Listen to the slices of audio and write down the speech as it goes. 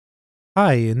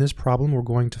Hi, in this problem we're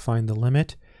going to find the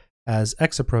limit as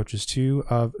x approaches 2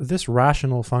 of this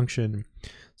rational function.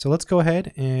 So let's go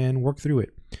ahead and work through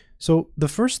it. So the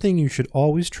first thing you should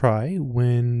always try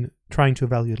when trying to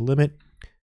evaluate a limit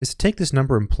is to take this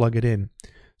number and plug it in.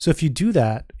 So if you do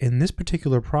that, in this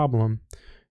particular problem,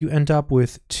 you end up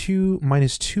with 2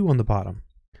 minus 2 on the bottom.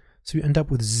 So you end up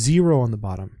with 0 on the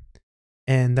bottom.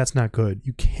 And that's not good.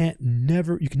 You can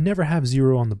never have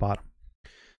 0 on the bottom.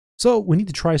 So we need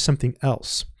to try something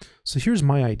else. So here's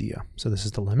my idea. So this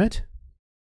is the limit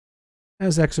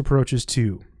as x approaches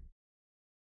 2.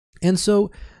 And so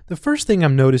the first thing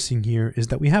I'm noticing here is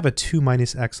that we have a 2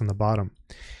 minus x on the bottom,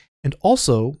 and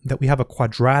also that we have a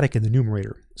quadratic in the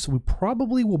numerator. So we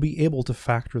probably will be able to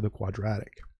factor the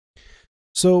quadratic.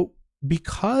 So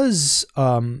because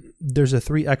there's a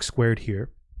 3x squared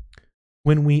here,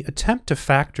 when we attempt to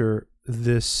factor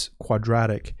this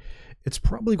quadratic, it's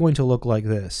probably going to look like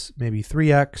this, maybe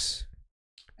 3x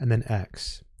and then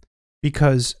x,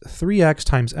 because 3x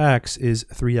times x is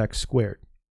 3x squared.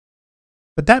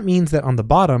 But that means that on the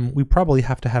bottom, we probably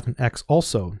have to have an x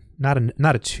also, not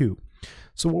a 2.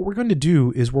 So what we're going to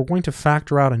do is we're going to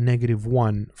factor out a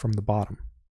 -1 from the bottom.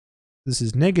 This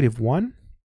is -1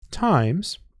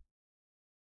 times,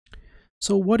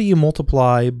 so what do you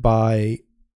multiply by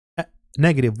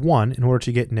 -1 in order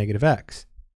to get -x?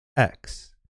 X.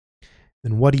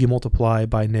 Then what do you multiply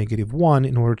by -1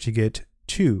 in order to get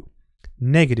 2?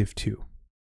 -2.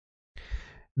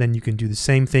 Then you can do the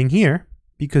same thing here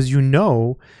because you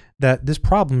know that this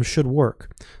problem should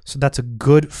work. So that's a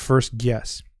good first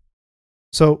guess.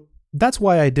 So that's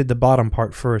why I did the bottom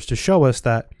part first, to show us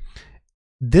that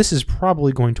this is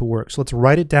probably going to work. So let's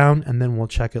write it down and then we'll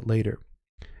check it later.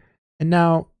 And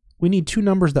now we need two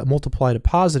numbers that multiply to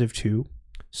 +2.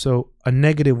 So a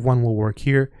 -1 will work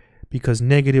here, because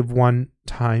 -1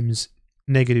 times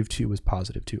 -2 is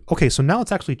 +2. Okay, so now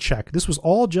let's actually check. This was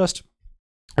all just,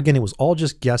 again, it was all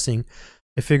just guessing.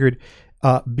 I figured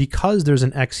because there's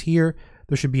an x here,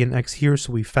 there should be an x here,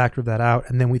 so we factored that out.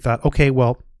 And then we thought, okay,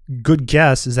 well, good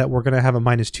guess is that we're going to have a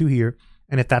 -2 here.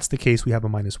 And if that's the case, we have a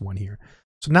 -1 here.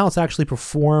 So now let's actually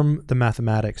perform the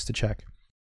mathematics to check.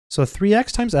 So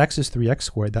 3x times x is 3x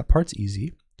squared. That part's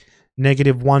easy.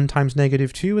 -1 times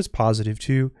 -2 is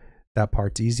 +2. That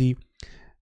part's easy.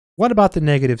 What about the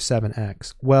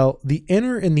 -7x? Well, the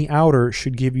inner and the outer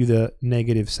should give you the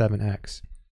 -7x.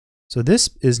 So this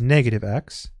is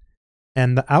 -x,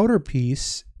 and the outer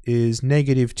piece is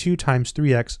 -2 times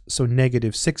 3x, so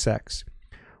 -6x.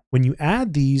 When you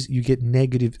add these, you get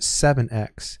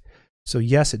 -7x. So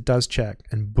yes, it does check,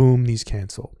 and boom, these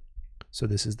cancel. So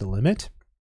this is the limit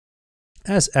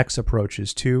as x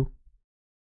approaches 2,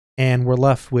 and we're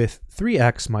left with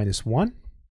 3x minus 1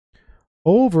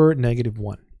 over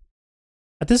 -1.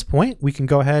 At this point, we can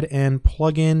go ahead and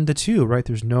plug in the 2, right?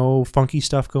 There's no funky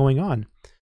stuff going on.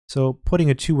 So putting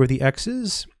a 2 where the x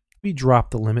is, we drop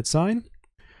the limit sign.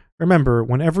 Remember,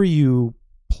 whenever you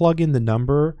plug in the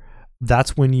number,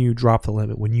 that's when you drop the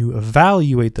limit. When you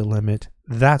evaluate the limit,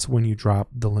 that's when you drop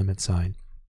the limit sign.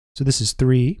 So this is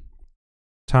 3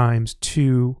 times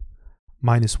 2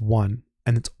 minus 1,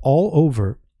 and it's all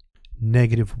over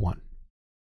 -1.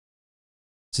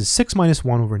 This is 6 minus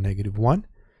 1 over -1.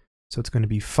 So it's going to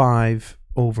be 5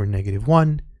 over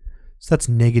 -1. So that's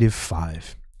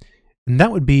 -5. And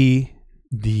that would be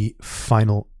the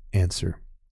final answer.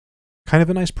 Kind of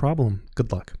a nice problem.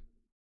 Good luck.